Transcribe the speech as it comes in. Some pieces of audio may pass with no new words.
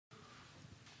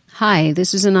Hi,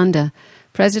 this is Ananda,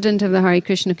 President of the Hare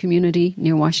Krishna community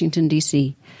near Washington,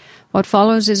 D.C. What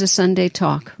follows is a Sunday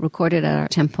talk recorded at our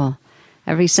temple.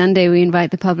 Every Sunday we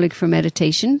invite the public for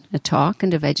meditation, a talk,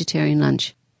 and a vegetarian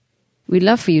lunch. We'd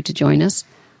love for you to join us.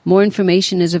 More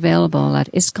information is available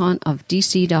at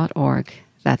iskonofdc.org.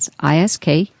 That's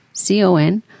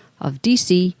ISKCON of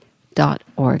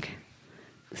dc.org.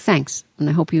 Thanks, and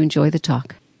I hope you enjoy the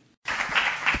talk.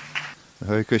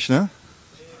 Hare Krishna.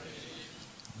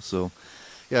 So,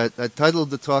 I titled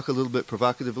the talk a little bit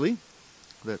provocatively,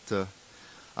 that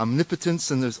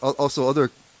omnipotence and there's also other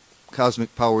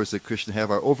cosmic powers that Krishna have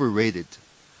are overrated,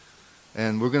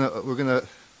 and we're gonna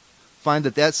find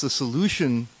that that's the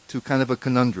solution to kind of a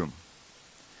conundrum.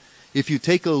 If you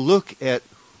take a look at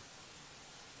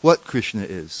what Krishna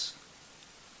is,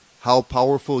 how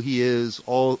powerful he is,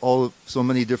 all so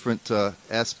many different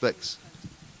aspects.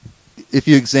 If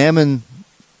you examine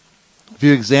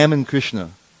Krishna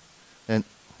and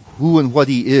who and what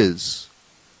he is,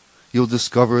 you'll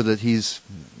discover that he's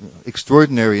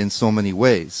extraordinary in so many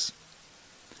ways.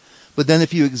 But then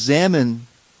if you examine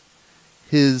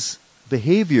his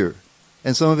behavior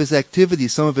and some of his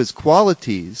activities, some of his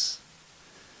qualities,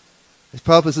 as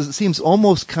Prabhupada says, it seems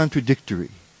almost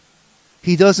contradictory.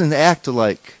 He doesn't act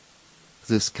like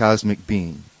this cosmic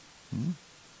being.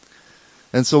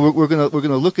 And so we're going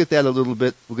to look at that a little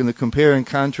bit. We're going to compare and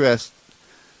contrast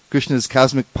Krishna's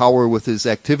cosmic power with his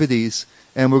activities,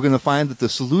 and we're going to find that the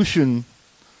solution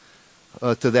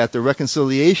to that, the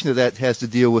reconciliation of that, has to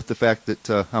deal with the fact that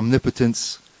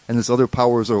omnipotence and his other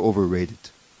powers are overrated.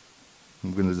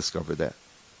 We're going to discover that.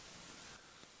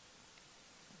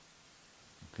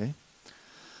 Okay?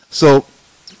 So,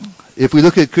 if we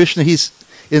look at Krishna, he's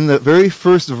in the very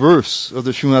first verse of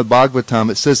the Srimad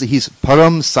Bhagavatam, it says that he's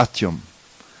Param Satyam.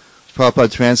 Prabhupada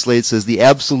translates as the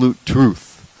absolute truth.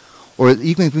 Or it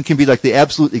even can be like the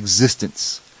absolute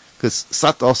existence. Because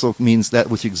Sat also means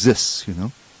that which exists,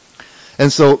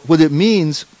 And so what it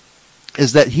means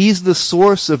is that he's the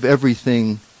source of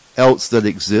everything else that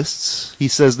exists. He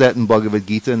says that in Bhagavad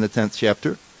Gita in the 10th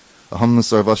chapter. Aham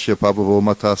sarvasya prabhavo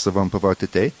mata savam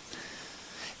pavartate.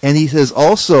 And he says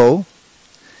also,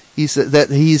 he said that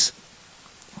he's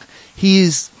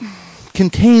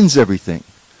contains everything.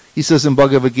 He says in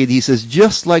Bhagavad Gita, he says,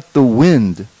 just like the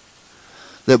wind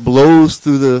that blows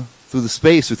through the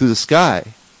space or through the sky,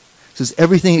 he says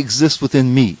everything exists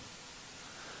within me.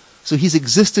 So he's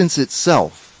existence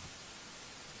itself.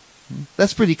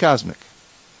 That's pretty cosmic.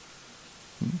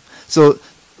 So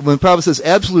when Prabhupada says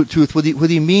absolute truth, what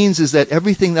he means is that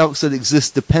everything else that exists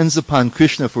depends upon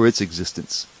Krishna for its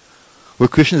existence. Where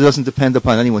Krishna doesn't depend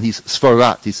upon anyone. He's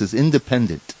Svarat. He says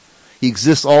independent. He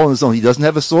exists all on his own. He doesn't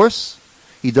have a source.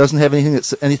 He doesn't have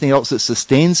anything else that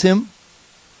sustains him.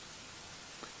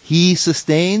 He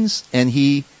sustains and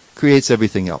he creates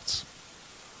everything else.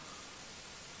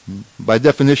 By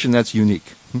definition, that's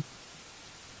unique.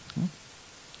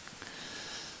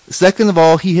 Second of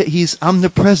all, he's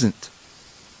omnipresent.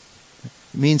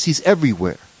 It means he's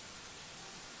everywhere.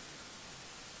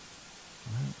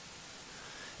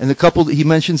 And the couple that he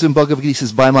mentions in Bhagavad Gita, he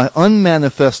says, by my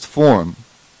unmanifest form,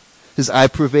 says, I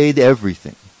pervade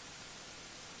everything.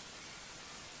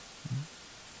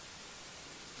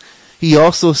 He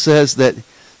also says that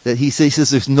he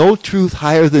says there's no truth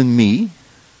higher than me. He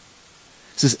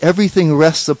says everything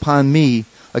rests upon me.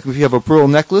 Like if you have a pearl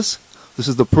necklace, this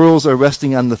is the pearls are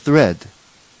resting on the thread.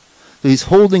 So he's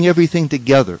holding everything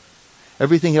together.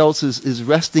 Everything else is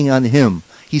resting on him.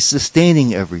 He's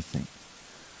sustaining everything.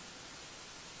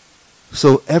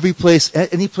 So any place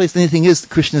anything is,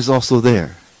 Krishna is also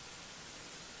there.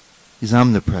 He's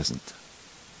omnipresent.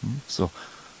 So,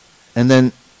 and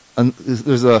then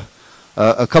there's a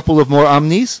couple of more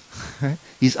omnis. Right?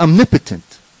 He's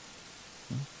omnipotent.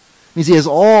 It means he has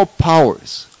all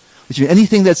powers. Which means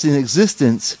anything that's in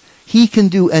existence, he can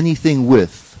do anything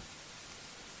with.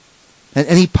 And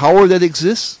any power that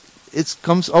exists, it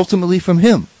comes ultimately from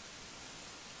him.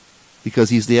 Because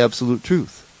he's the absolute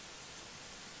truth.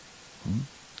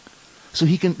 So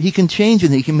he can change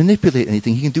anything, he can manipulate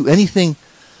anything, he can do anything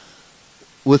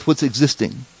with what's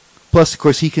existing. Plus, of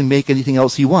course, he can make anything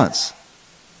else he wants.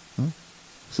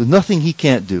 So nothing he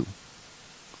can't do.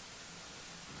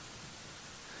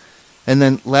 And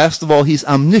then, last of all, he's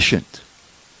omniscient.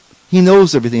 He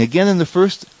knows everything. Again, in the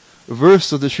first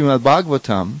verse of the Srimad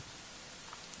Bhagavatam,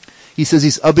 he says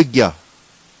he's abhigya.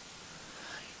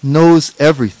 Knows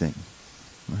everything.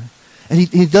 Right? And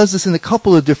he does this in a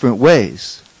couple of different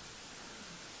ways.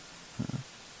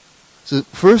 So,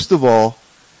 first of all,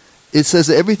 it says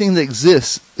that everything that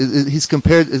exists is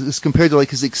compared to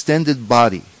like his extended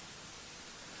body.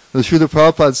 The Srila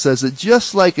Prabhupada says that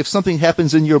just like if something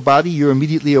happens in your body, you're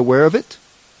immediately aware of it,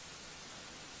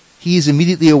 he is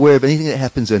immediately aware of anything that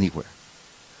happens anywhere.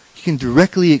 He can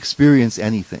directly experience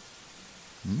anything.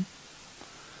 And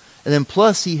then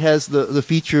plus he has the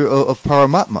feature of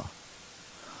Paramatma,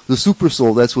 the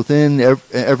supersoul that's within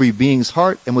every being's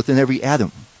heart and within every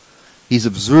atom. He's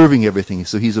observing everything.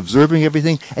 So he's observing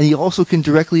everything, and he also can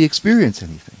directly experience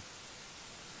anything.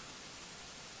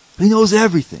 He knows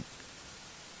everything.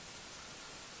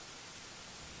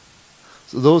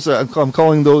 So those are, I'm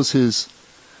calling those his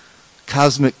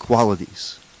cosmic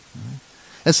qualities.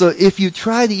 And so if you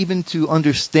try to even to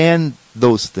understand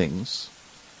those things,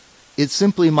 it's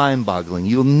simply mind-boggling.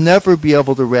 You'll never be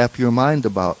able to wrap your mind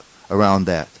around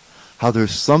that. How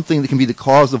there's something that can be the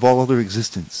cause of all other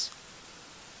existence,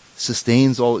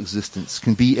 sustains all existence,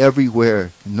 can be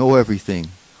everywhere, can know everything.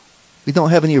 We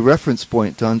don't have any reference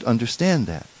point to understand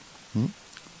that.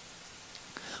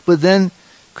 But then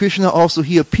Krishna also,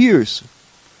 he appears.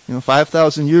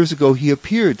 5,000 years ago, he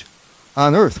appeared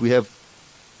on earth. We have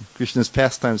Krishna's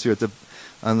pastimes here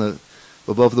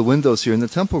above the windows here in the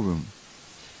temple room.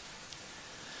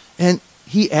 And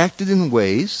he acted in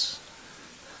ways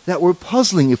that were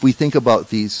puzzling if we think about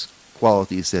these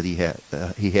qualities that he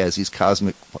has, these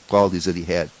cosmic qualities that he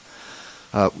had.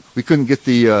 We couldn't get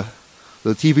the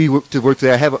TV to work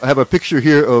today. I have a picture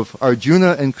here of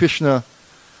Arjuna and Krishna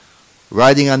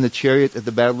riding on the chariot at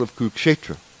the Battle of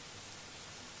Kurukshetra.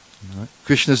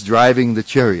 Krishna's driving the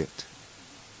chariot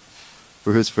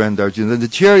for his friend Arjuna. The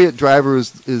chariot driver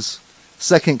is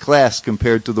second class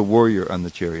compared to the warrior on the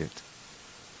chariot.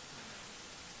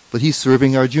 But he's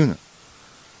serving Arjuna.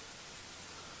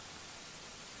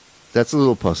 That's a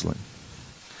little puzzling.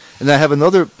 And I have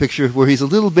another picture where he's a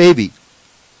little baby,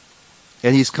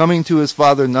 and he's coming to his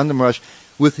father Nanda Maharaj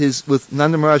with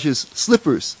Nanda Maharaj's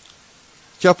slippers,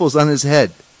 chappals on his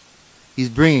head. He's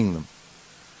bringing them.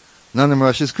 Nanda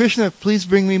Maharaj says, "Krishna, please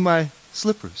bring me my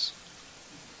slippers."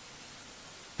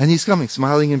 And he's coming,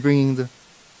 smiling and bringing them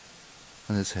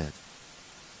on his head.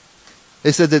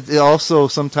 They said that also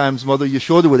sometimes Mother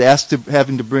Yashoda would ask to have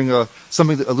him to bring a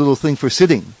little thing for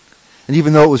sitting. And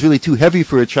even though it was really too heavy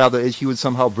for a child that age, he would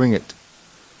somehow bring it.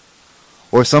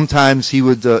 Or sometimes she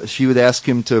would ask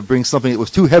him to bring something that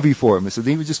was too heavy for him. So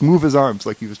he would just move his arms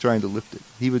like he was trying to lift it.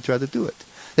 He would try to do it.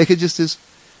 They could just, his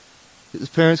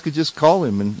parents could just call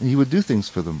him and he would do things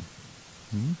for them.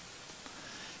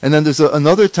 And then there's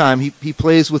another time he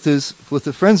plays with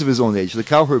the friends of his own age, the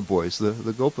cowherd boys, the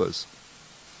Gopas.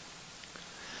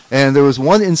 And there was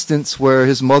one instance where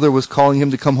his mother was calling him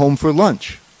to come home for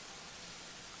lunch.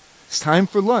 It's time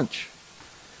for lunch.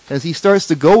 As he starts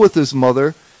to go with his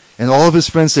mother, and all of his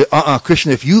friends say,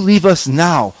 Krishna, if you leave us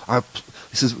now, our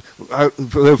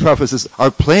Prabhupada says, our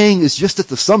playing is just at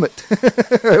the summit.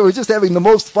 We're just having the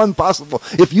most fun possible.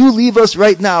 If you leave us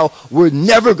right now, we're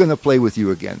never going to play with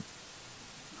you again.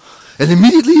 And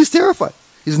immediately he's terrified.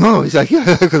 He says, no. He's like,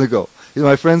 yeah, I'm going to go.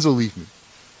 My friends will leave me.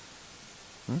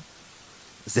 Huh?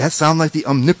 Does that sound like the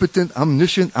omnipotent,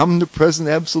 omniscient, omnipresent,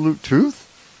 absolute truth?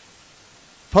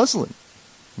 Puzzling.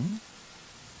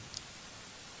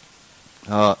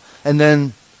 And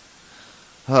then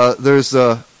there's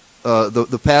the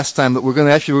pastime that we're going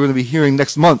to be hearing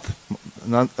next month.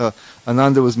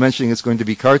 Ananda was mentioning it's going to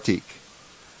be Kartik,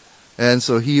 and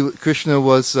so Krishna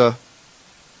was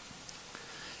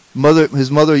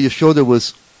his mother Yashoda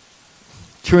was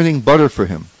churning butter for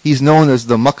him. He's known as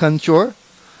the Makhan Chor,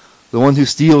 the one who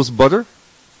steals butter.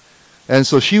 And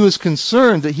so she was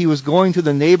concerned that he was going to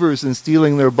the neighbors and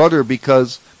stealing their butter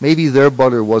because maybe their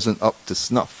butter wasn't up to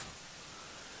snuff.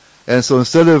 And so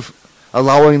instead of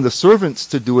allowing the servants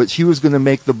to do it, she was going to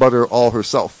make the butter all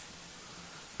herself.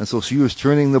 And so she was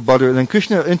churning the butter. And then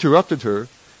Krishna interrupted her,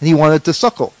 and he wanted to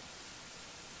suckle.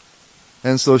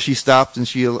 And so she stopped and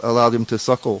she allowed him to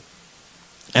suckle.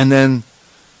 And then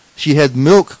she had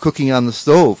milk cooking on the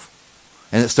stove,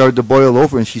 and it started to boil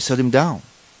over, and she set him down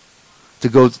to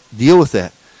go deal with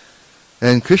that.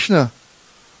 And Krishna,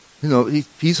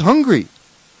 he's hungry.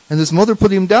 And his mother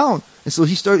put him down. And so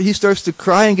he starts to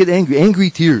cry and get angry.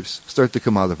 Angry tears start to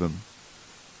come out of him.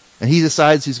 And he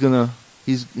decides he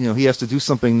has to do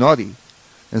something naughty.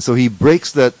 And so he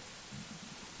breaks that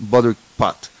butter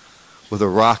pot with a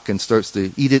rock and starts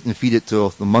to eat it and feed it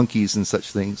to the monkeys and such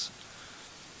things.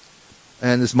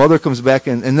 And his mother comes back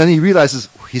and then he realizes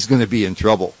he's going to be in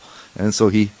trouble. And so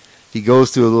he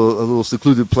goes to a little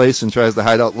secluded place and tries to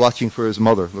hide out, watching for his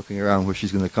mother, looking around where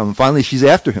she's going to come. And finally, she's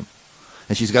after him,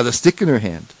 and she's got a stick in her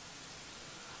hand.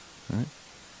 Right?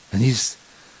 And he's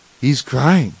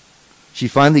crying. She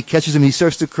finally catches him. He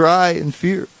starts to cry in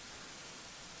fear.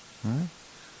 Right?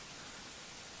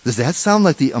 Does that sound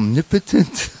like the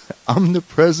omnipotent,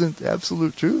 omnipresent,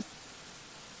 absolute truth?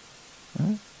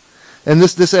 Right? And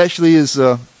this actually is,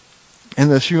 in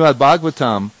the Srimad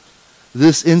Bhagavatam,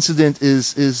 this incident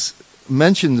is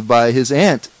mentioned by his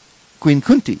aunt, Queen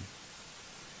Kunti.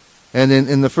 And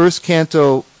in the first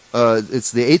canto,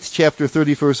 it's the 8th chapter,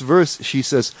 31st verse, she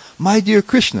says, "My dear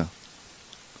Krishna,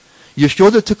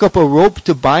 Yashoda took up a rope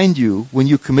to bind you when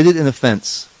you committed an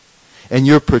offense, and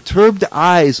your perturbed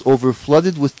eyes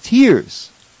overflooded with tears,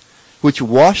 which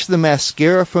washed the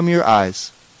mascara from your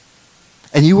eyes.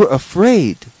 And you were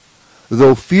afraid,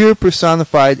 though fear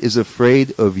personified is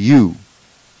afraid of you."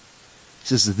 He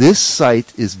says, "This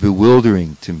sight is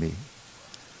bewildering to me."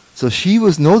 So she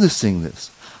was noticing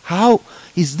this. How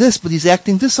he's this, but he's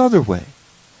acting this other way.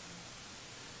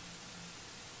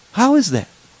 How is that?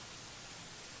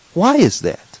 Why is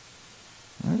that?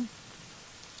 Right?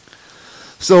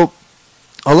 So,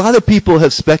 a lot of people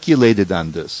have speculated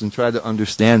on this and tried to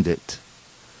understand it.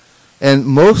 And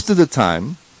most of the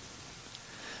time,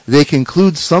 they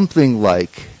conclude something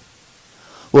like,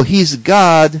 well, he's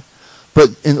God,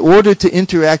 but in order to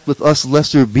interact with us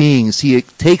lesser beings, he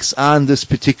takes on this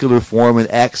particular form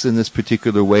and acts in this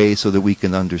particular way so that we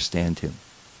can understand him.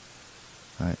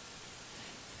 Right?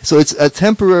 So it's a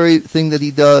temporary thing that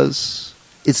he does.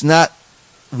 It's not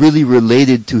really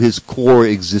related to his core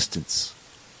existence.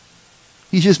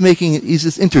 He's just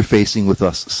interfacing with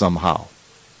us somehow.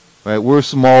 Right? We're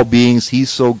small beings, he's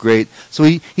so great. So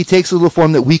he takes a little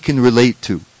form that we can relate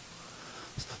to.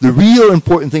 The real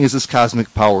important thing is this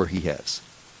cosmic power he has.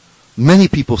 Many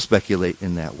people speculate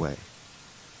in that way.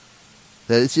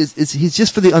 That he's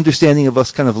just for the understanding of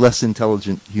us kind of less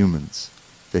intelligent humans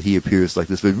that he appears like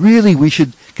this. But really we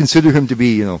should consider him to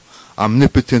be,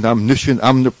 omnipotent, omniscient,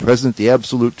 omnipresent, the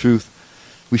absolute truth.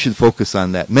 We should focus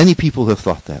on that. Many people have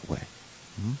thought that way.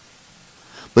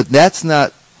 But that's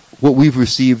not what we've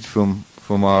received from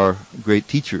our great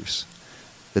teachers.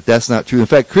 That's not true. In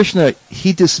fact, Krishna,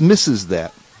 he dismisses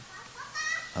that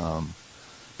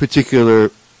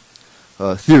particular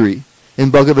theory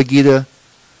in Bhagavad Gita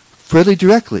fairly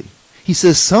directly. He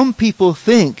says, some people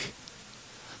think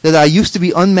that I used to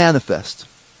be unmanifest,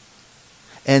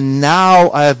 and now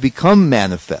I have become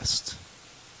manifest.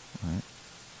 Right?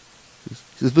 He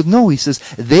says, but no, he says,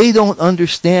 they don't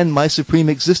understand my supreme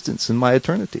existence and my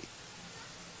eternity.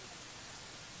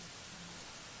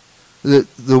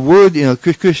 The word,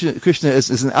 Krishna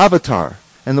is an avatar,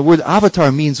 and the word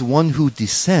avatar means one who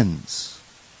descends.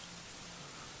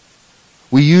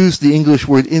 We use the English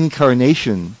word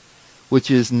incarnation, which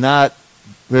is not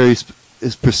very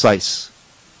is precise.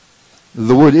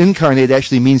 The word incarnate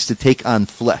actually means to take on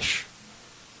flesh.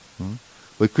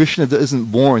 But Krishna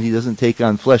isn't born, he doesn't take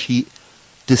on flesh, he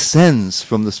descends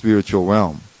from the spiritual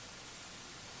realm.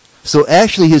 So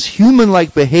actually his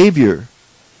human-like behavior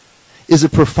is a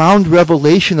profound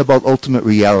revelation about ultimate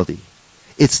reality.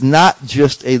 It's not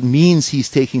just a means he's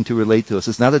taking to relate to us.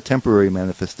 It's not a temporary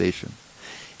manifestation.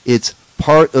 It's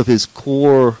part of his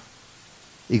core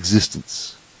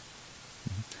existence.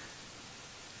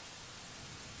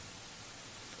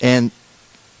 And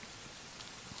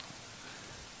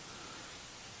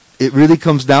it really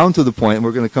comes down to the point, and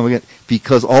we're going to come again,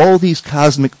 because all these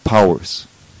cosmic powers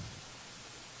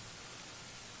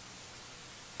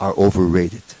are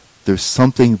overrated. There's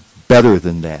something better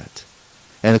than that.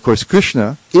 And of course,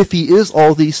 Krishna, if he is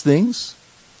all these things,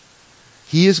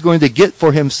 he is going to get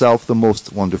for himself the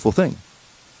most wonderful thing.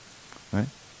 Right?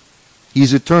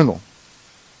 He's eternal.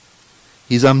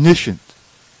 He's omniscient.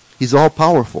 He's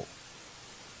all-powerful.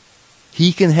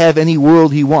 He can have any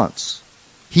world he wants.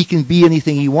 He can be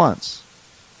anything he wants.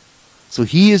 So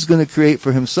he is going to create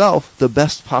for himself the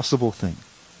best possible thing.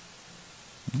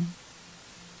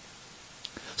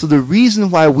 So the reason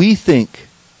why we think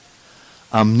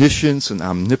omniscience and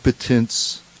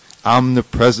omnipotence,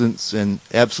 omnipresence and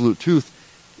absolute truth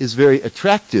is very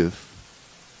attractive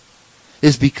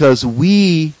is because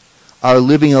we are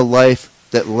living a life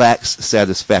that lacks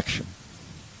satisfaction.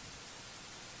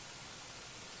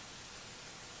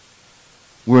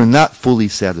 We're not fully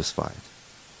satisfied.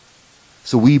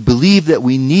 So we believe that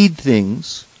we need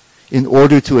things in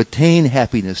order to attain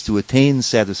happiness, to attain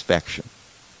satisfaction.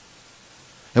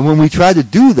 And when we try to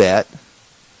do that,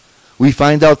 we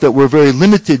find out that we're very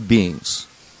limited beings.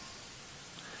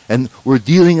 And we're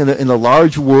dealing in a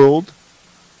large world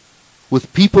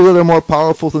with people that are more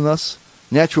powerful than us,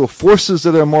 natural forces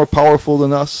that are more powerful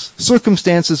than us,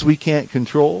 circumstances we can't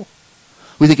control.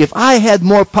 We think if I had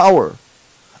more power,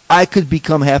 I could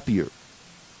become happier.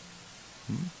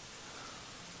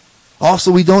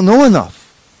 Also, we don't know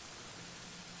enough.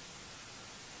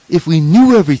 If we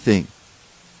knew everything,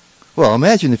 Well,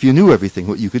 imagine if you knew everything,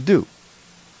 what you could do.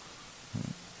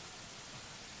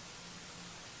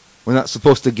 We're not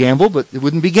supposed to gamble, but it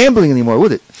wouldn't be gambling anymore,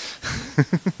 would it?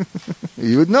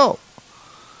 You would know.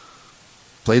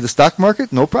 Play the stock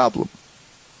market, no problem.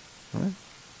 Right?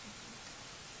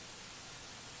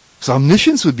 So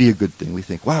omniscience would be a good thing. We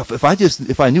think, wow,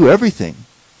 if I knew everything,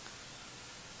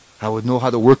 I would know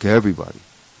how to work everybody.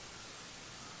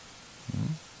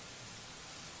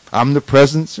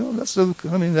 Omnipresence,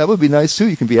 that would be nice too.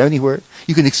 You can be anywhere.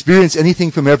 You can experience anything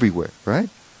from everywhere, right?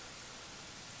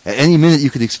 At any minute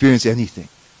you could experience anything.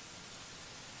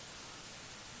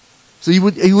 So you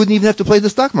wouldn't even have to play the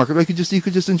stock market. Right? You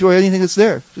could just enjoy anything that's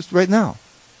there, just right now.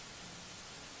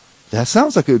 That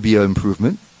sounds like it would be an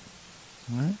improvement.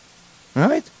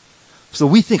 Right? So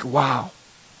we think, wow,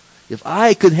 if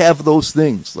I could have those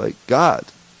things like God,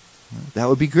 that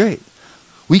would be great.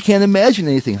 We can't imagine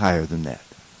anything higher than that.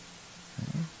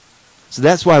 So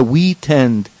that's why we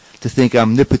tend to think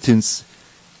omnipotence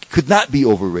could not be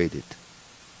overrated.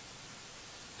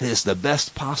 It's the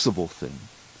best possible thing.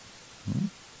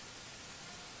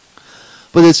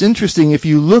 But it's interesting, if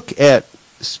you look at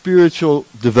spiritual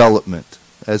development,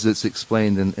 as it's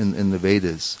explained in the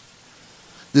Vedas,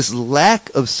 this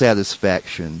lack of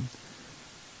satisfaction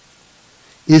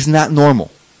is not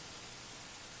normal.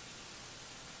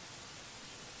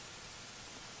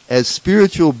 As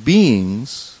spiritual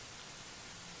beings,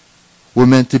 we're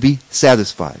meant to be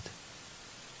satisfied.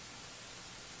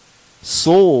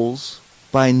 Souls,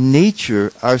 by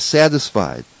nature, are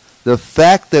satisfied. The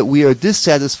fact that we are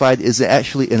dissatisfied is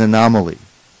actually an anomaly.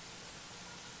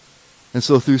 And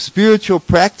so through spiritual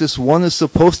practice, one is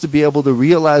supposed to be able to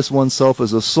realize oneself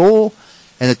as a soul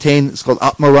and attain, it's called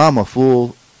Atmarama,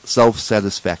 full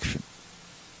self-satisfaction.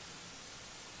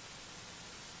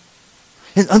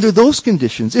 And under those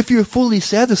conditions, if you're fully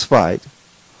satisfied,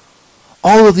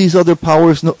 all of these other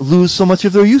powers lose so much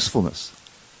of their usefulness.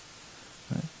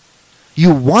 Right?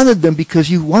 You wanted them because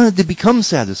you wanted to become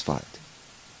satisfied.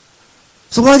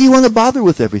 So why do you want to bother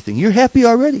with everything? You're happy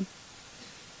already.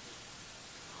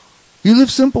 You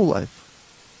live simple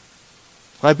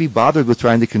life. Why be bothered with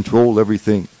trying to control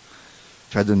everything?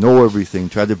 Try to know everything.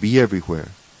 Try to be everywhere.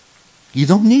 You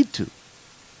don't need to.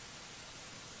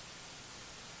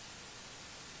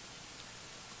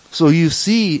 So you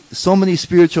see, so many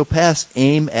spiritual paths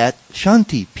aim at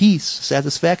shanti, peace,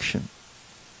 satisfaction.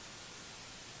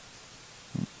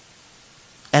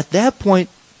 At that point,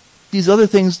 these other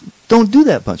things don't do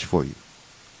that much for you.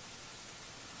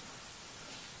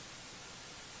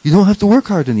 You don't have to work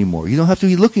hard anymore. You don't have to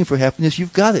be looking for happiness.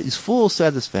 You've got it. It's full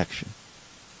satisfaction.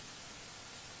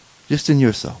 Just in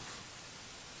yourself.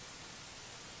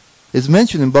 It's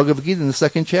mentioned in Bhagavad Gita in the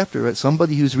 2nd chapter, right?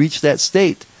 Somebody who's reached that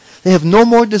state, they have no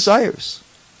more desires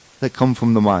that come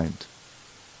from the mind.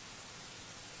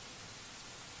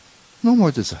 No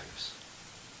more desires.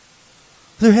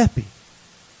 They're happy.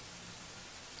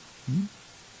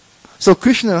 So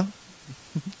Krishna,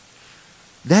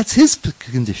 that's his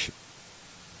condition.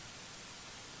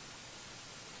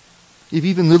 If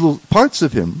even little parts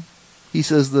of him, he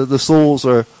says the souls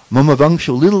are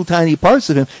mamavangsha, little tiny parts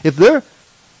of him, if they're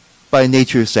by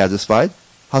nature satisfied,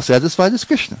 how satisfied is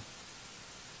Krishna?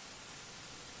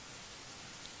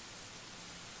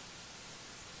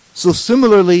 So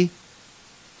similarly,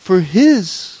 for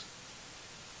his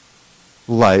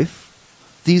life,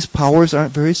 these powers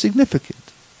aren't very significant.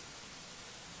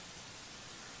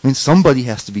 I mean, somebody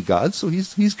has to be God, so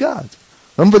he's God.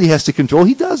 Somebody has to control,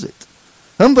 he does it.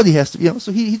 Somebody has to,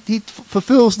 so he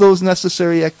fulfills those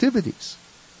necessary activities.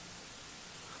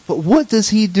 But what does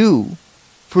he do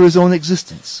for his own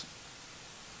existence?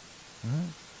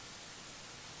 Right.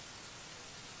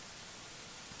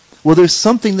 Well, there's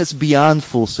something that's beyond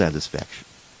full satisfaction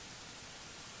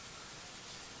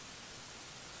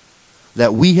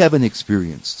that we haven't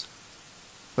experienced.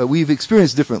 But we've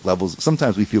experienced different levels.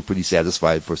 Sometimes we feel pretty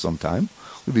satisfied for some time.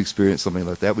 We've experienced something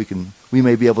like that. We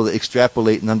may be able to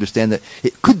extrapolate and understand that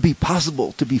it could be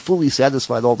possible to be fully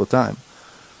satisfied all the time.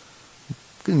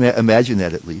 You can imagine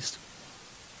that at least.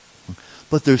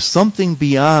 But there's something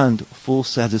beyond full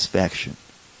satisfaction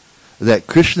that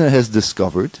Krishna has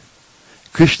discovered,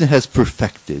 Krishna has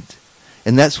perfected,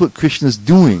 and that's what Krishna's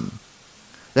doing.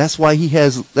 That's why he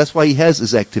has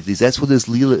his activities. That's what his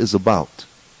Leela is about.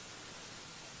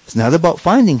 It's not about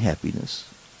finding happiness.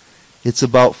 It's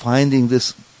about finding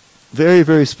this very,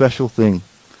 very special thing,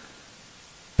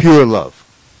 pure love.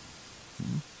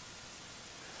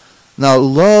 Now,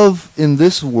 love in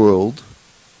this world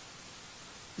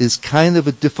is kind of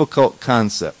a difficult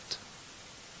concept.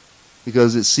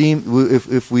 Because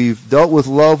if we've dealt with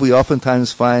love, we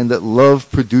oftentimes find that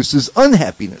love produces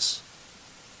unhappiness.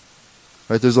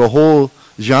 Right? There's a whole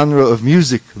genre of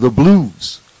music, the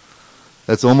blues,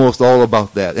 that's almost all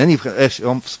about that. Any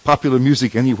popular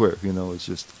music anywhere, it's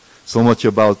just so much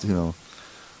about,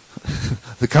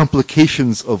 the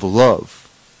complications of love.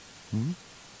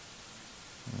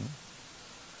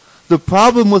 The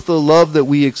problem with the love that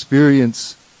we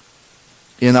experience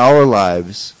in our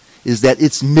lives is that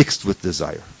it's mixed with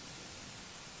desire.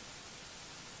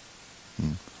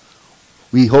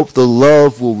 We hope the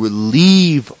love will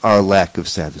relieve our lack of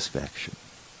satisfaction.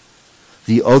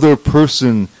 The other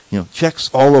person, checks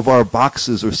all of our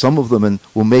boxes or some of them and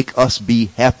will make us be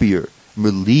happier,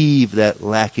 relieve that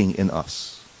lacking in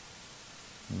us.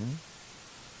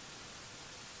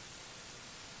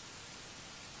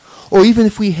 Or even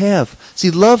if we have.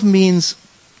 See, love means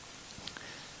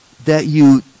that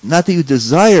not that you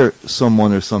desire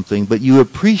someone or something, but you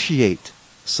appreciate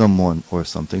someone or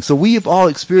something. So we have all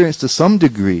experienced to some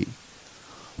degree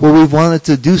where we've wanted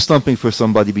to do something for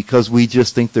somebody because we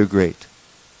just think they're great.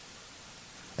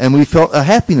 And we felt a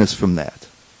happiness from that.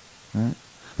 Right?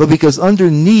 But because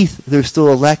underneath there's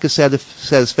still a lack of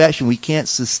satisfaction, we can't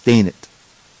sustain it.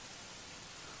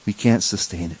 We can't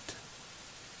sustain it.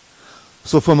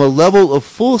 So from a level of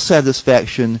full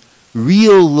satisfaction,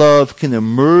 real love can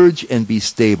emerge and be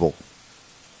stable.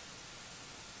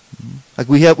 Like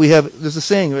we have, there's a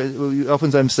saying, right, we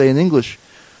oftentimes say in English,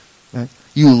 right?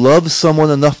 You love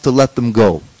someone enough to let them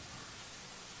go.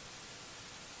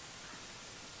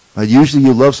 Right? Usually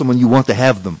you love someone, you want to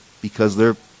have them because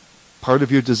they're part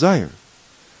of your desire.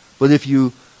 But if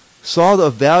you saw the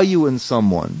value in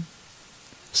someone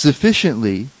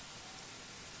sufficiently,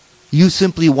 you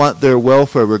simply want their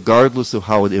welfare regardless of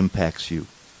how it impacts you.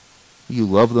 You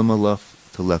love them enough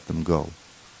to let them go.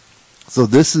 So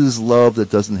this is love that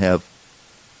doesn't have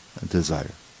a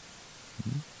desire.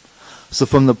 So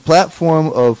from the platform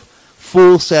of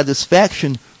full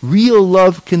satisfaction, real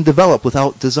love can develop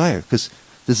without desire, because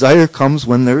desire comes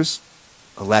when there's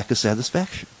a lack of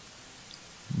satisfaction.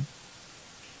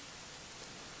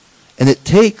 And it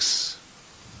takes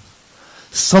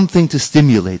something to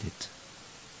stimulate it.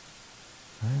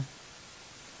 Right?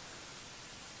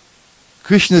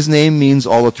 Krishna's name means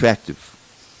all attractive.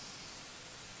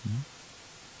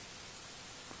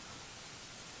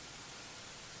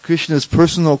 Krishna's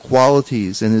personal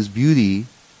qualities and his beauty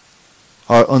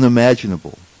are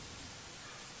unimaginable.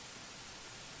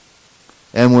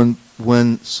 And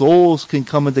when souls can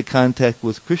come into contact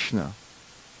with Krishna,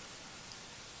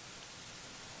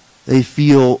 they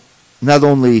feel not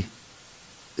only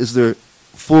is there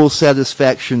full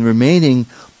satisfaction remaining,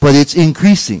 but it's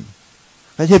increasing.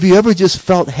 Right? Have you ever just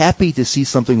felt happy to see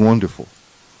something wonderful?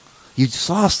 You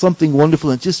saw something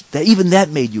wonderful and even that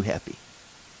made you happy.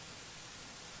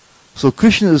 So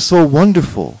Krishna is so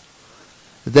wonderful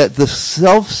that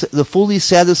the fully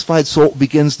satisfied soul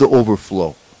begins to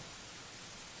overflow.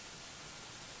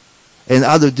 And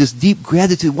out of this deep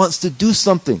gratitude wants to do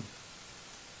something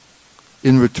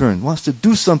in return, wants to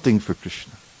do something for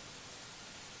Krishna.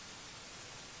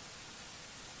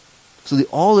 So the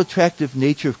all-attractive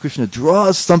nature of Krishna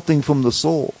draws something from the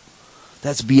soul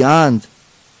that's beyond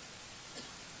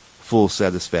full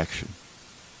satisfaction.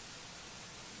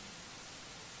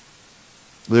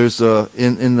 There's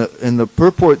in the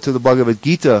purport to the Bhagavad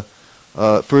Gita,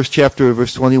 first chapter,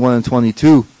 verse 21 and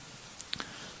 22.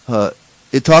 That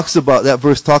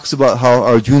verse talks about how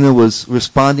Arjuna was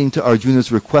responding to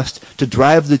Arjuna's request to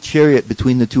drive the chariot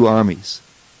between the two armies.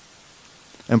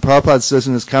 And Prabhupada says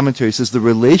in his commentary, he says, the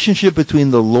relationship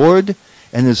between the Lord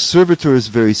and his servitor is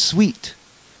very sweet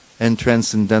and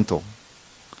transcendental.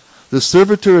 The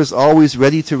servitor is always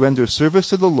ready to render service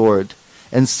to the Lord,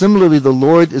 and similarly the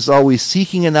Lord is always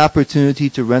seeking an opportunity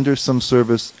to render some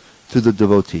service to the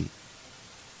devotee.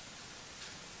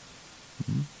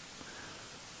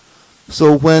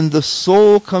 So when the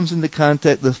soul comes into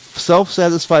contact, the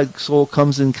self-satisfied soul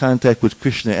comes in contact with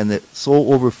Krishna, and the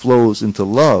soul overflows into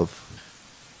love,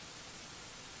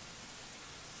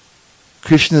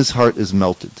 Krishna's heart is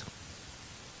melted.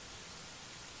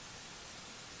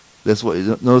 That's what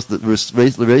it knows, that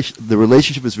the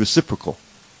relationship is reciprocal.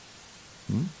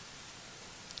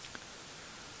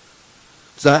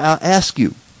 So I'll ask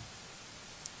you,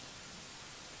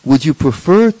 would you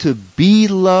prefer to be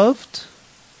loved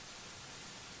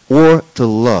or to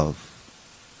love?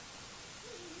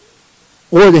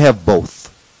 Or to have both?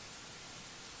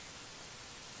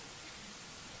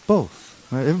 Both.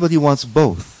 Right? Everybody wants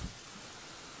both.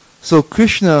 So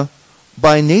Krishna,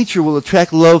 by nature, will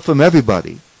attract love from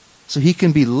everybody. So he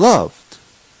can be loved.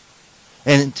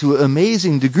 And to an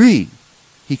amazing degree,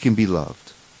 he can be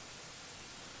loved.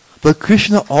 But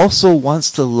Krishna also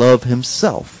wants to love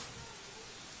himself.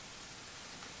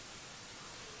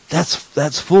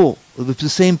 That's full of the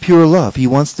same pure love. He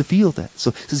wants to feel that.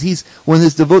 So says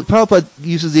Prabhupada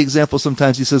uses the example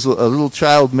sometimes. He says a little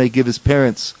child may give his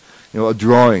parents, a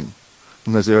drawing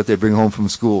as they bring home from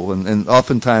school, and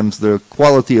oftentimes the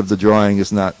quality of the drawing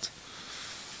is not,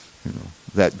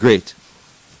 that great.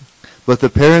 But the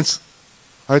parents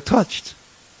are touched.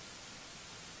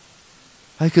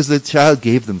 Because the child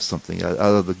gave them something out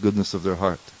of the goodness of their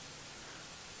heart.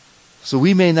 So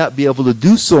we may not be able to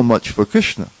do so much for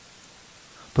Krishna,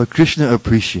 but Krishna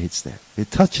appreciates that.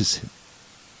 It touches him.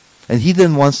 And he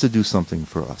then wants to do something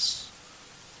for us.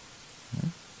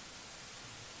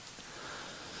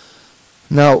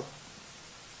 Now,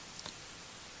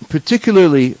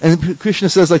 particularly, and Krishna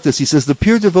says like this, he says, the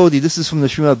pure devotee, this is from the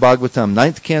Srimad Bhagavatam,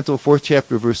 9th canto, 4th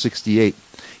chapter, verse 68.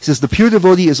 He says, the pure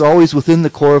devotee is always within the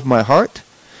core of my heart,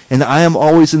 and I am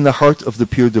always in the heart of the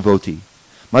pure devotee.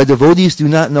 My devotees do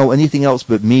not know anything else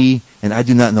but me, and I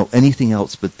do not know anything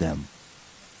else but them.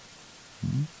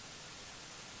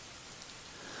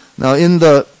 Now,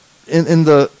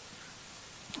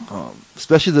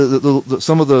 especially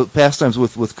some of the pastimes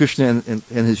with Krishna and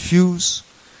his shoes,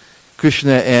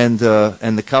 Krishna and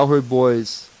the cowherd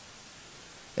boys,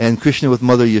 and Krishna with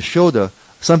Mother Yashoda,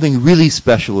 something really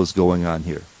special is going on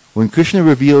here. When Krishna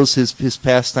reveals his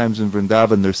pastimes in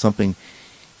Vrindavan, there's something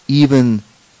even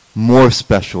more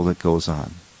special that goes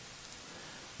on.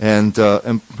 And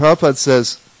Prabhupada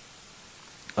says,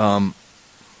 let's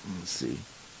see.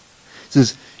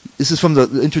 This is from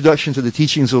the introduction to the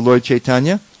teachings of Lord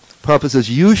Chaitanya. Prabhupada says,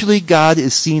 usually God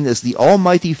is seen as the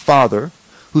Almighty Father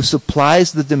who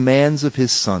supplies the demands of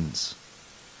his sons.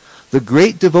 The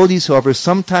great devotees, however,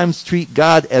 sometimes treat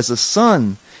God as a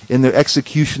son in their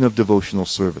execution of devotional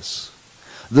service.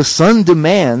 The son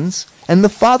demands and the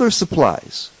father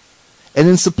supplies. And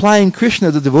in supplying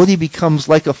Krishna, the devotee becomes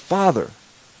like a father.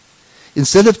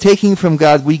 Instead of taking from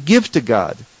God, we give to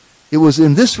God. It was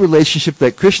in this relationship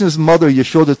that Krishna's mother,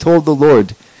 Yashoda, told the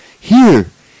Lord, here,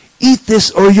 eat this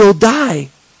or you'll die.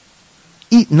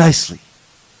 Eat nicely.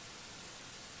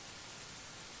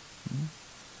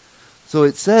 So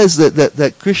it says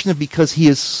that Krishna, because he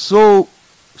is so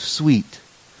sweet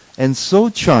and so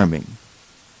charming,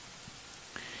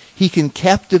 he can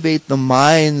captivate the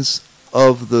minds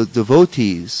of the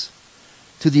devotees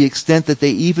to the extent that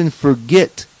they even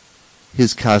forget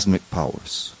his cosmic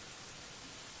powers.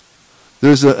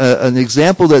 There's an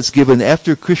example that's given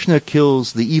after Krishna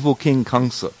kills the evil king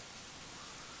Kamsa.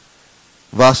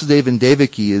 Vasudeva and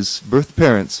Devaki, his birth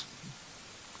parents,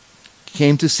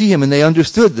 came to see him, and they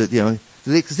understood that,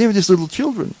 because they were just little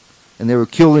children, and they were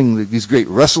killing these great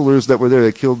wrestlers that were there.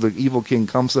 They killed the evil king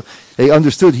Kamsa. They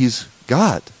understood he's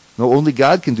God. No, only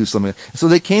God can do something. So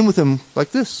they came with him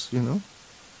like this,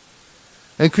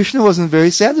 And Krishna wasn't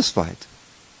very satisfied.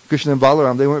 Krishna and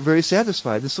Balaram, they weren't very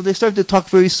satisfied. And so they started to talk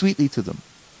very sweetly to them.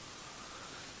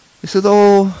 They said,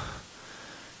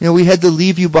 we had to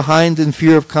leave you behind in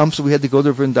fear of Kamsa. We had to go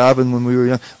to Vrindavan when we were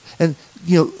young. And,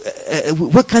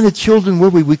 what kind of children were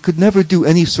we? We could never do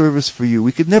any service for you.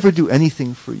 We could never do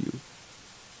anything for you.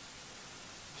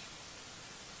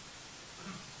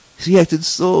 He acted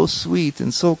so sweet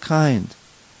and so kind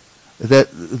that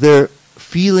their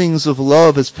feelings of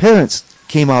love as parents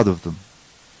came out of them.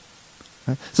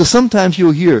 Right? So sometimes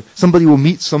you'll hear somebody will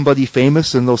meet somebody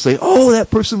famous and they'll say, oh, that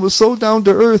person was so down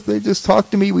to earth. They just talked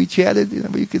to me. We chatted.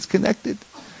 We get connected.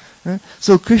 Right?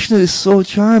 So Krishna is so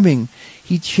charming.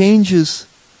 He changes.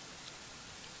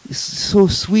 It's so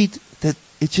sweet that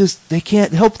they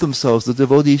can't help themselves. The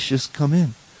devotees just come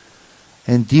in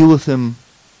and deal with him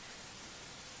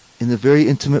in a very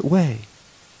intimate way.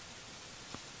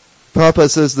 Prabhupada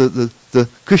says that the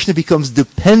Krishna becomes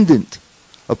dependent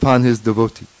upon his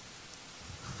devotee.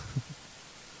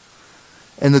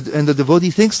 and the devotee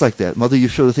thinks like that. Mother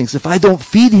Yashoda thinks, if I don't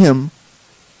feed him,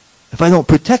 if I don't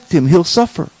protect him, he'll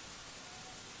suffer.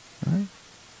 Right?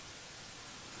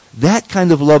 That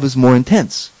kind of love is more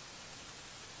intense.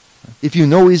 If you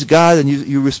know he's God and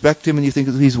you respect him and you think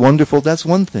that he's wonderful, that's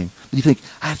one thing. But you think,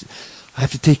 I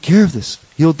have to take care of this.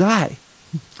 He'll die.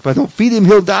 If I don't feed him,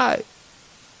 he'll die.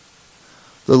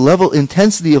 The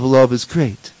intensity of love is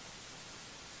great.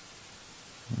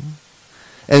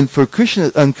 And for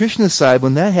Krishna, on Krishna's side,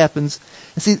 when that happens,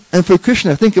 and for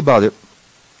Krishna, think about it.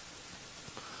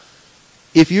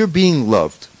 If you're being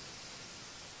loved,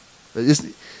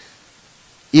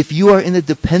 if you are in a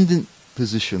dependent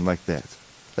position like that,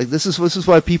 like this is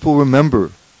why people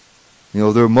remember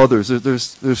Their mothers.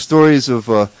 There's stories of.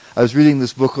 I was reading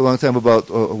this book a long time about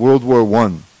World War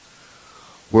I,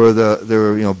 where there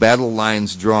were battle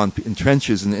lines drawn in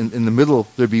trenches, and in the middle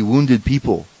there'd be wounded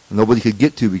people nobody could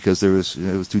get to because it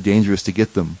was too dangerous to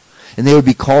get them, and they would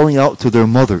be calling out to their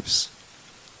mothers.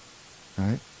 All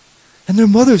right, and their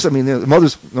mothers. Their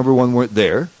mothers, number one, weren't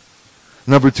there.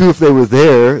 Number two, if they were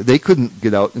there, they couldn't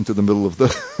get out into the middle of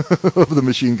the of the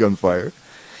machine gun fire.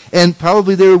 And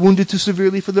probably they were wounded too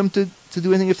severely for them to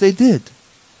do anything if they did.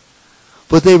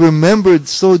 But they remembered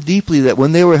so deeply that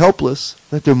when they were helpless,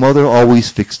 that their mother always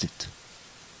fixed it.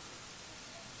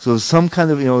 So it was some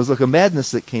kind of, it was like a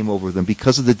madness that came over them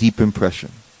because of the deep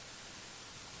impression.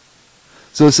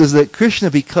 So it says that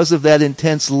Krishna, because of that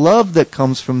intense love that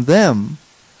comes from them,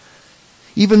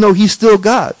 even though he's still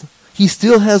God, he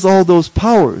still has all those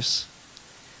powers.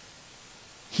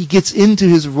 He gets into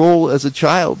his role as a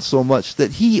child so much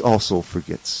that he also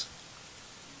forgets.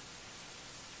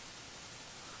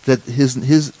 That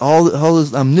all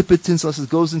his omnipotence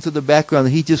goes into the background,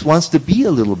 and he just wants to be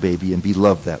a little baby and be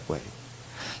loved that way.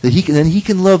 That he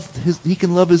can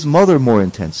love his mother more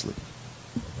intensely.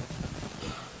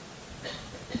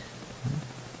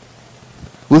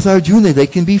 With Arjuna, they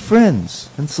can be friends,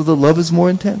 and so the love is more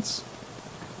intense.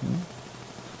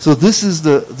 So this is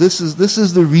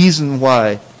the reason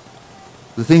why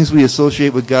the things we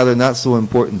associate with God are not so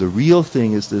important. The real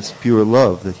thing is this pure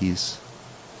love that He's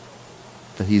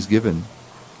given,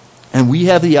 and we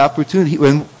have the opportunity.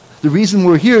 And the reason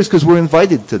we're here is because we're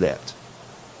invited to that.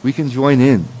 We can join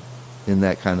in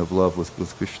that kind of love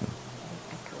with Krishna.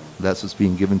 That's what's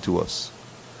being given to us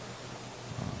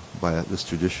by this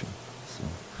tradition.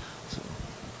 So,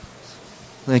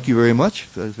 thank you very much.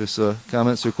 If there's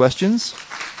comments or questions.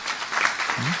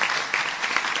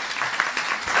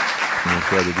 I'm going to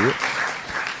try to do it.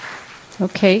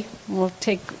 Okay, we'll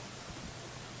take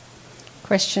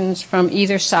questions from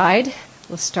either side.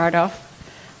 We'll start off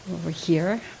over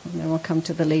here, and then we'll come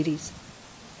to the ladies.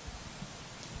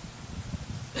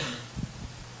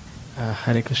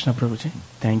 Hare Krishna Prabhuji.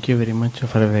 Thank you very much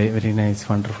for a very, very nice,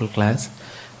 wonderful class.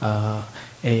 A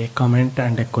comment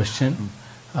and a question.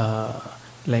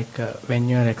 When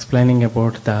you are explaining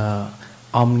about the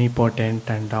omnipotent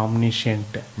and omniscient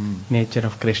nature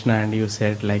of Krishna, and you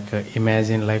said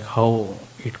imagine how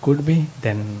it could be,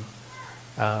 then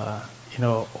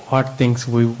what things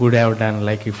we would have done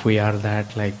if we are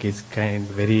that, is kind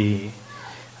very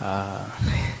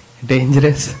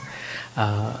dangerous.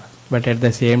 But at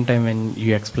the same time, when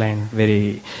you explain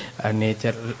very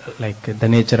nature, the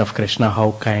nature of Krishna,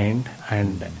 how kind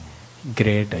and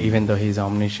great, even though he is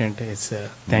omniscient, is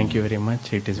thank you very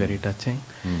much. It is very touching.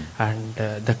 And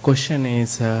the question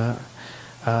is,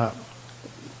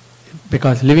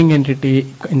 because living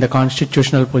entity in the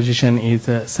constitutional position is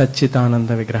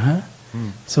Satchitananda Vigraha.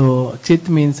 So Chit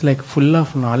means full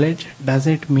of knowledge. Does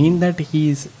it mean that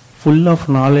he is full of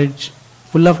knowledge?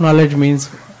 Full of knowledge means,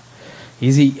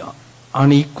 is he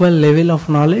on equal level of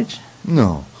knowledge?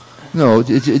 No,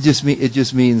 it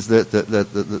just means that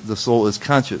the soul is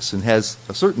conscious and has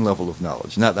a certain level of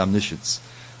knowledge, not omniscience,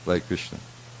 like Krishna.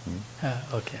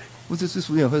 Okay. Well, it's just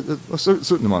a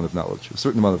certain amount of knowledge, a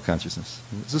certain amount of consciousness.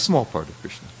 It's a small part of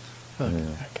Krishna. Okay.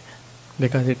 Okay.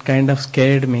 Because it kind of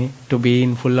scared me to be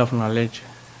in full of knowledge.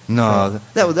 No,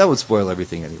 so that would spoil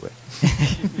everything anyway.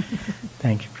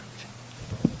 Thank you.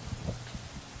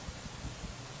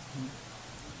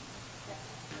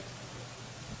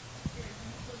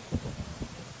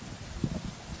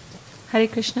 Hare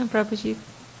Krishna Prabhuji,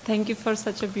 thank you for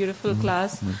such a beautiful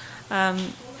class.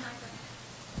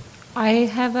 I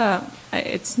have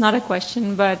it's not a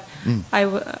question, but I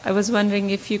was wondering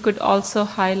if you could also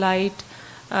highlight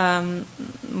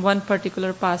one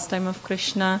particular pastime of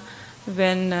Krishna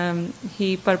when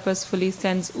he purposefully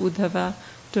sends Uddhava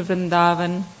to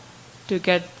Vrindavan to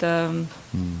get the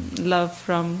love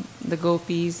from the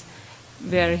gopis,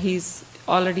 where he's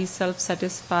already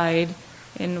self-satisfied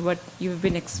in what you've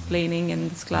been explaining in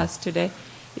this class today.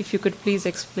 If you could please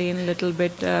explain a little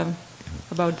bit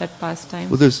about that pastime.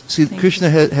 Well, Krishna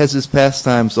has his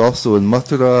pastimes also in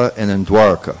Mathura and in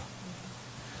Dwarka.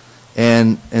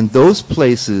 And those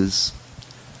places,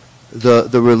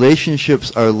 the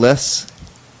relationships are less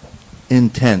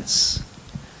intense.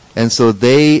 And so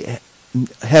they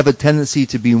have a tendency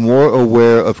to be more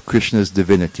aware of Krishna's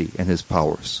divinity and his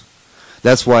powers.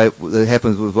 That's why it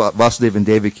happens with Vasudeva and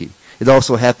Devaki. It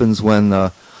also happens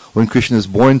when Krishna is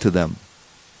born to them.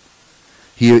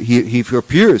 He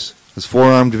appears as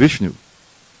four-armed Vishnu,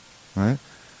 right?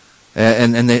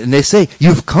 And they say,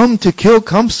 "You've come to kill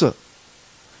Kamsa."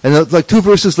 And like 2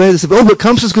 verses later, they say, "Oh, but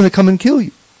Kamsa's going to come and kill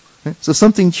you." So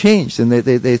something changed, and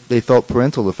they felt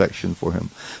parental affection for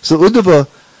him. So Uddhava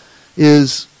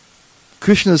is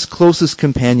Krishna's closest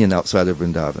companion outside of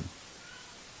Vrindavan.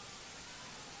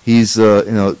 He's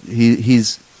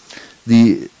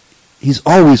he's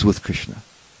always with Krishna.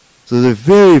 So they're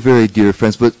very, very dear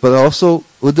friends. But also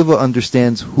Uddhava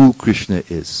understands who Krishna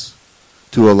is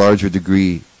to a larger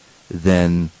degree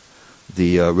than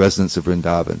the residents of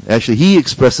Vrindavan. Actually, he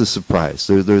expresses surprise.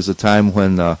 There's a time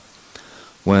when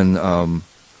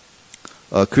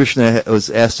Krishna was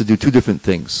asked to do two different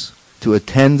things: to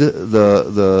attend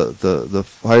the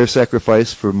fire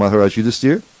sacrifice for Maharaj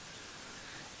Yudhisthira,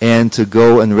 and to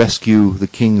go and rescue the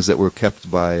kings that were kept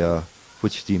by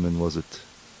which demon was it?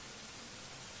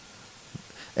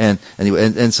 And anyway,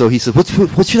 and so he said,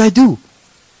 "What should I do?"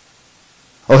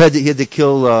 Oh, he had to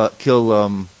kill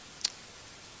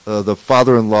the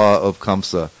father-in-law of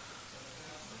Kamsa,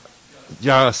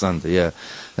 Jarasandha. Yeah,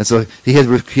 and so he had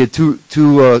two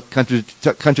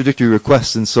contradictory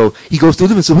requests, and so he goes to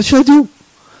them and says, "What should I do?"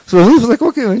 So he was like,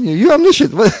 "Okay, you're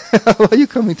omniscient. Why are you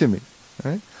coming to me?"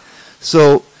 Right?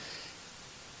 So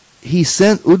he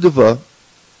sent Uddhava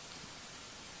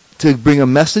to bring a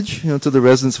message, to the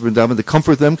residents of Vrindavan, to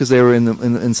comfort them because they were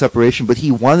in separation. But he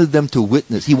wanted them to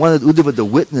witness. He wanted Uddhava to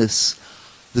witness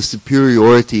the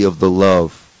superiority of the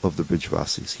love of the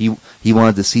Brijvasis. He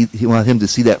wanted him to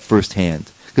see that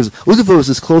firsthand, because Uddhava was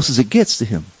as close as it gets to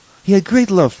him. He had great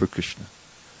love for Krishna.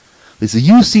 He said,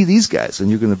 "You see these guys,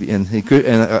 and you're going to be." And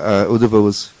Uddhava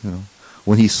was,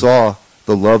 when he saw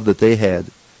the love that they had,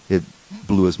 it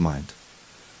blew his mind.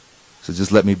 So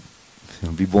just let me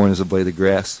be born as a blade of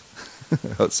grass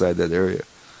outside that area.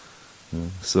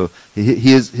 So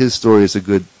his story is a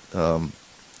good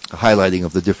highlighting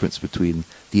of the difference between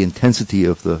the intensity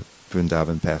of the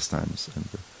Vrindavan pastimes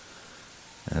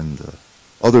and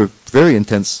other very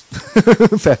intense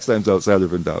pastimes outside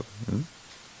of Vrindavan.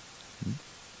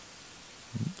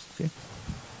 Okay.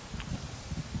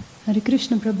 Hare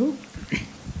Krishna, Prabhu.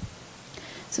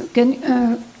 So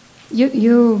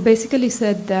you basically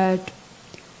said that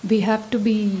we have to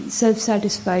be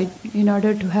self-satisfied in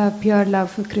order to have pure love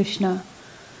for Krishna.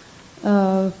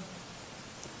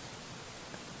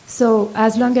 So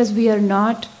as long as we are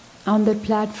not on that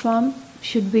platform,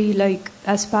 should we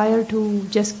aspire to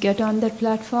just get on that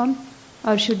platform,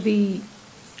 or should we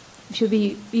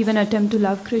even attempt to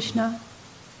love Krishna,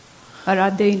 or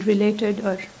are they related?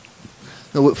 Or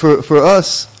no, for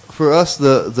us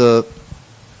the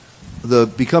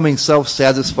becoming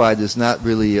self-satisfied is not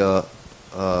really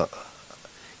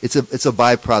it's a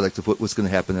byproduct of what's going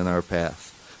to happen in our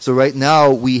path. So right now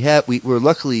we're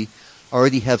luckily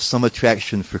already have some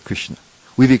attraction for Krishna.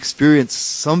 We've experienced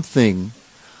something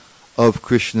of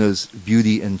Krishna's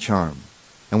beauty and charm,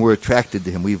 and we're attracted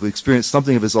to him. We've experienced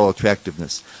something of his all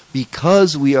attractiveness.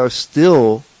 Because we are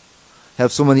still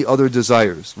have so many other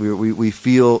desires, we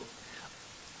feel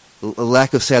a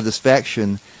lack of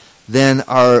satisfaction, then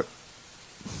our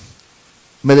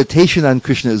meditation on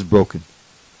Krishna is broken.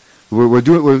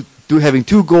 We're having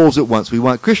two goals at once. We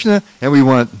want Krishna and we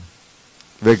want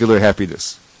regular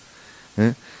happiness.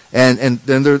 And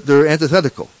then they're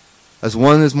antithetical. As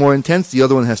one is more intense, the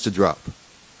other one has to drop.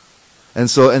 And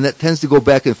that tends to go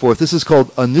back and forth. This is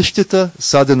called anishtita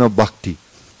sadhana bhakti.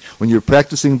 When you're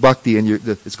practicing bhakti and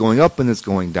it's going up and it's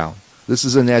going down. This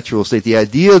is a natural state. The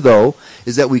idea, though,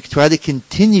 is that we try to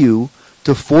continue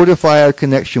to fortify our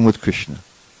connection with Krishna.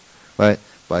 Right?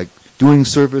 By doing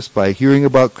service, by hearing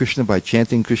about Krishna, by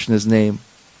chanting Krishna's name,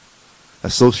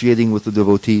 associating with the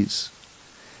devotees.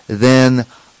 Then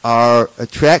our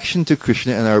attraction to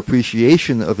Krishna and our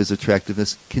appreciation of his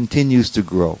attractiveness continues to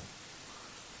grow.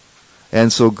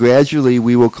 And so gradually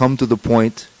we will come to the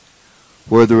point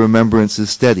where the remembrance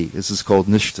is steady. This is called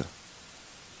nishta.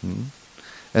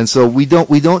 And so we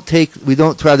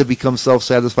don't try to become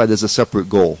self-satisfied as a separate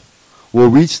goal. We'll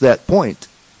reach that point,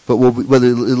 but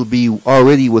it'll be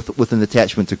already with an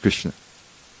attachment to Krishna.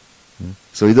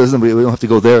 So we don't have to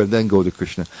go there and then go to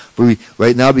Krishna. But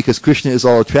right now, because Krishna is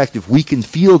all attractive, we can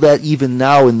feel that even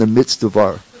now in the midst of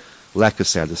our lack of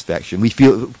satisfaction. We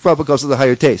feel, probably because of the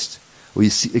higher taste. We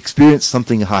experience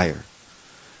something higher.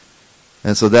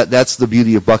 And so that's the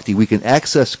beauty of bhakti. We can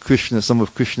access Krishna, some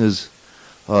of Krishna's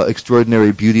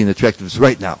extraordinary beauty and attractiveness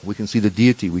right now. We can see the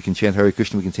deity. We can chant Hare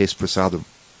Krishna. We can taste prasadam.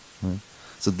 Right?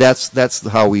 So that's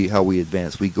how we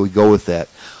advance. We go with that.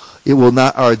 It will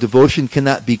not. Our devotion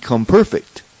cannot become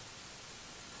perfect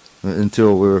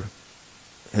until we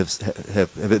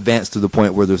have advanced to the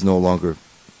point where there's no longer,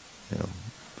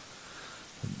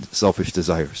 selfish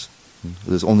desires.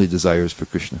 There's only desires for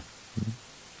Krishna.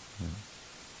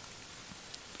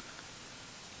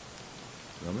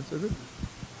 Comments are good.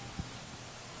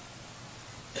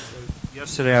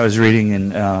 Yesterday I was reading in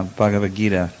Bhagavad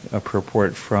Gita a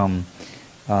purport from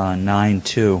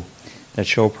 9.2 that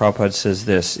Srila Prabhupada says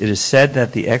this: "It is said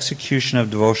that the execution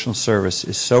of devotional service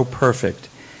is so perfect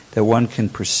that one can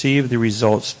perceive the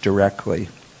results directly.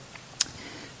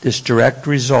 This direct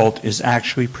result is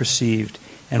actually perceived,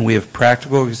 and we have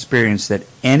practical experience that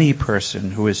any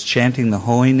person who is chanting the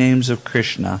holy names of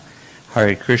Krishna,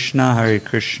 Hare Krishna,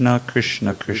 Krishna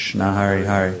Krishna, Hare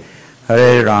Hare,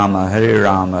 Hare Rama,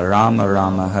 Rama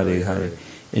Rama, Hare Hare,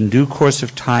 in due course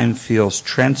of time feels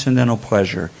transcendental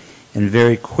pleasure and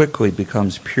very quickly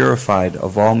becomes purified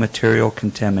of all material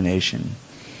contamination.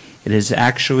 This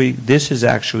is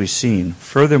actually seen.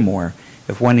 Furthermore,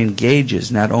 if one engages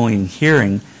not only in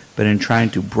hearing, but in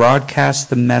trying to broadcast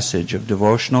the message of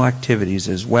devotional activities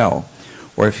as well,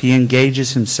 or if he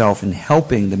engages himself in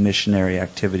helping the missionary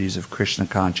activities of Krishna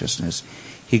consciousness,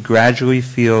 he gradually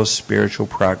feels spiritual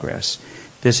progress.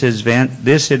 This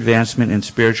advancement in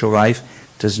spiritual life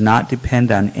does not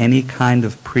depend on any kind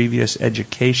of previous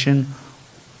education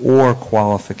or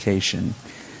qualification.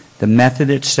 The method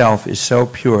itself is so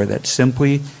pure that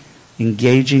simply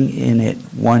engaging in it,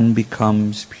 one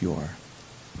becomes pure."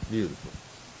 Beautiful.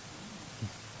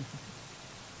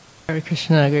 Hare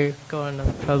Krishna, Guru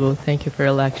Gauranga Prabhu, thank you for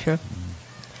your lecture.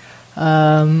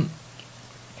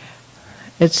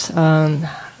 This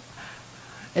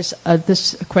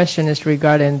question is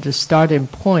regarding the starting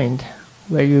point,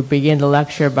 where you begin the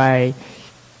lecture by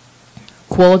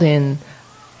quoting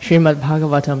Srimad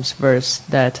Bhagavatam's verse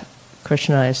that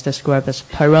Krishna is described as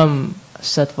Param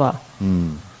Sattva.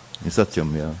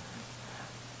 Satyam, yeah.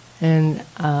 And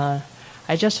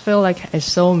I just feel like it's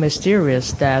so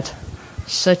mysterious that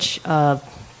such a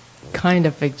kind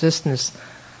of existence,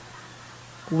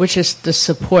 which is the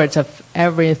support of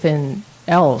everything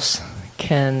else,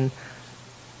 can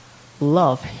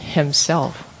love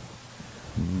himself.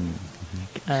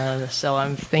 So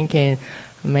I'm thinking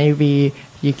maybe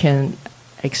you can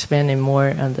expand more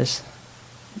on this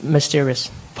mysterious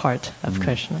part of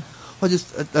Krishna. Well,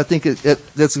 I think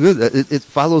that's good. It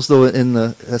follows, though,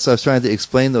 as I was trying to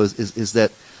explain, though, is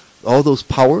that all those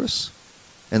powers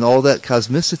and all that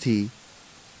cosmicity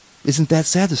isn't that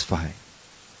satisfying.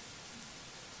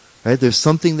 Right? There's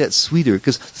something that's sweeter.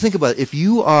 Because think about it. If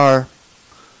you are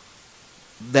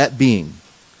that being,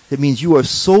 it means you are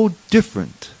so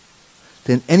different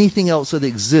than anything else that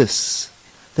exists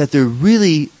that there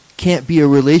really can't be a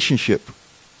relationship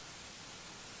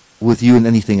with you and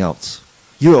anything else.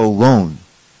 You're alone.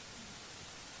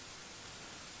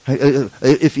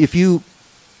 If you,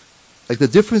 like, the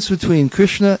difference between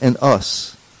Krishna and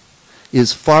us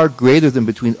is far greater than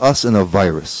between us and a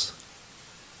virus.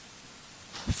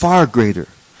 Far greater.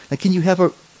 Now, can you have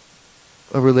a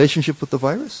relationship with the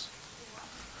virus?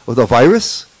 With a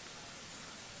virus?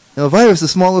 Now, a virus is the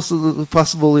smallest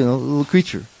possible, little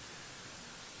creature.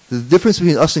 The difference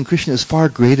between us and Krishna is far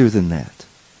greater than that.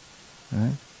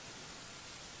 Right?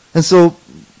 And so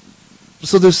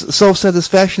there's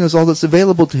self-satisfaction is all that's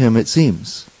available to him, it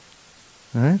seems.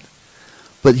 Right?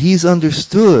 But he's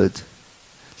understood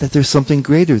that there's something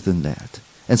greater than that.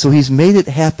 And so he's made it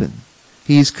happen.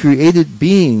 He's created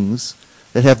beings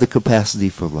that have the capacity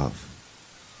for love.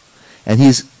 And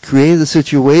he's created a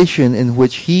situation in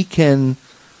which he can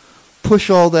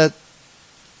push all that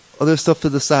other stuff to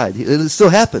the side. It still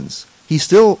happens. He's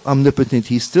still omnipotent.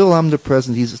 He's still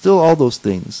omnipresent. He's still all those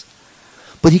things.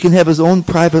 But he can have his own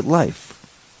private life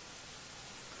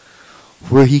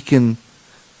where he can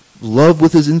love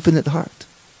with his infinite heart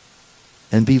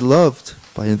and be loved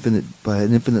by an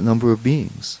infinite number of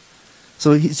beings.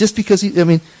 So because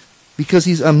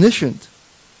he's omniscient,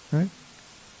 right?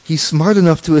 He's smart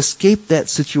enough to escape that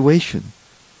situation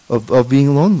of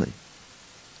being lonely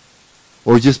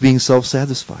or just being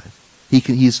self-satisfied.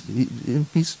 He's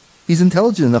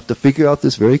intelligent enough to figure out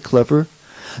this very clever.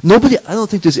 I don't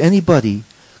think there's anybody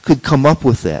could come up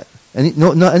with that.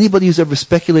 Not anybody who's ever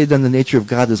speculated on the nature of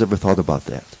God has ever thought about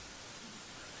that.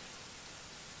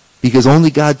 Because only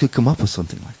God could come up with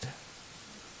something like that.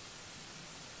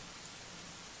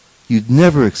 You'd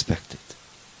never expect it.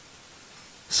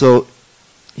 So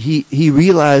he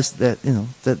realized that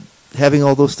that having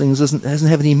all those things doesn't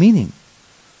have any meaning.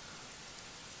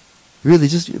 Really,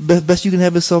 just best you can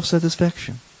have is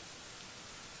self-satisfaction.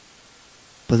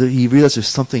 But he realized there's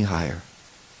something higher.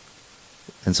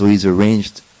 And so he's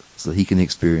arranged so that he can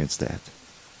experience that.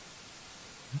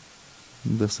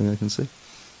 Best thing I can say.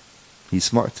 He's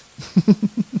smart.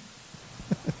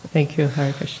 Thank you,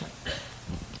 Hare Krishna.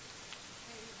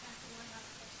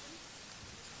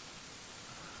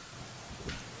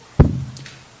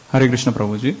 Hare Krishna,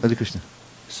 Prabhuji. Hare Krishna.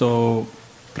 So,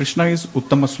 Krishna is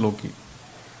Uttama Sloki.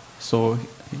 So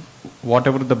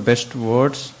whatever the best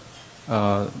words, he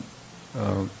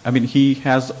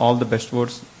has all the best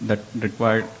words that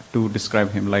required to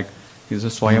describe him. Like he's a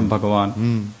Swayam Bhagavan,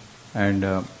 and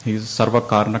he's Sarva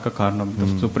Karnaka Karnam,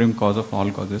 the supreme cause of all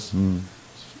causes.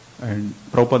 And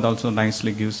Prabhupada also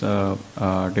nicely gives a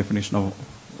definition of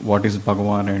what is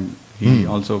Bhagavan, and he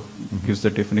also gives the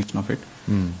definition of it.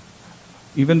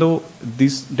 Even though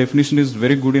this definition is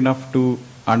very good enough to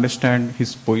understand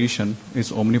his position,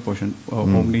 his omnipotency,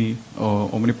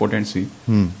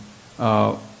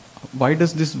 why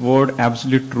does this word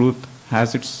absolute truth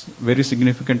has its very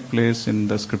significant place in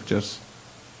the scriptures?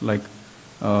 Like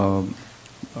Srila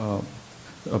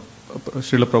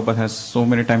Prabhupada has so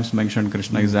many times mentioned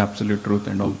Krishna is absolute truth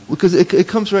and all. Because it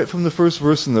comes right from the first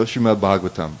verse in the Srimad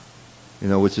Bhagavatam,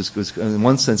 which is in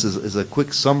one sense is a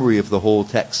quick summary of the whole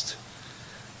text.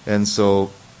 And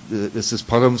so this is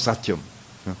Param Satyam,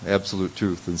 absolute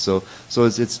truth. And so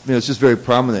it's just very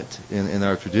prominent in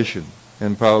our tradition.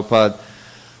 And Prabhupada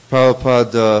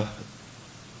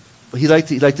he liked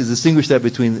to distinguish that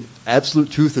between absolute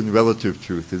truth and relative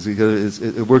truth.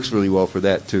 It works really well for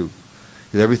that too.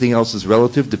 Because everything else is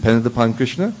relative, dependent upon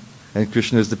Krishna, and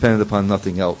Krishna is dependent upon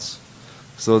nothing else.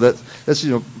 So that's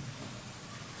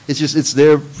it's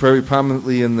there very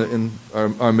prominently in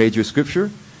our major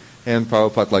scripture, and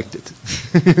Prabhupada liked it.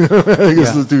 I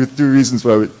guess the two reasons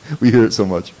why we hear it so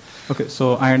much. Okay,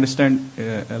 so I understand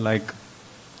it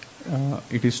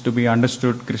is to be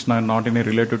understood Krishna not in a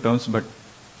relative terms, but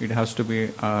it has to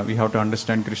be we have to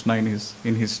understand Krishna in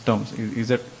his terms.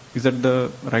 Is that the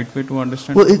right way to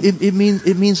understand? Well,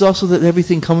 it means also that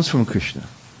everything comes from Krishna.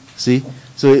 See,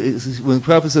 so when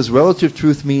Prabhupada says relative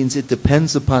truth means it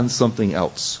depends upon something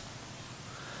else.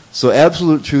 So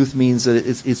absolute truth means that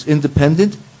it's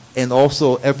independent, and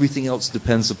also everything else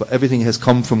everything has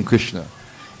come from Krishna,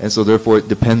 and so therefore it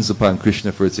depends upon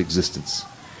Krishna for its existence,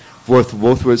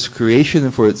 both for its creation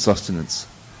and for its sustenance.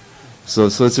 So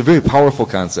it's a very powerful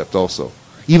concept also.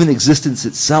 Even existence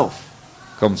itself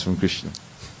comes from Krishna.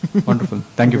 Wonderful.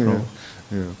 Thank you, Prabhu.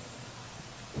 Yeah.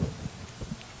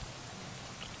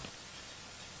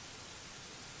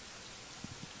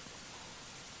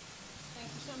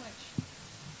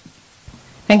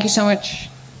 Thank you so much,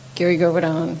 Giri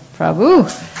Govardhan Prabhu.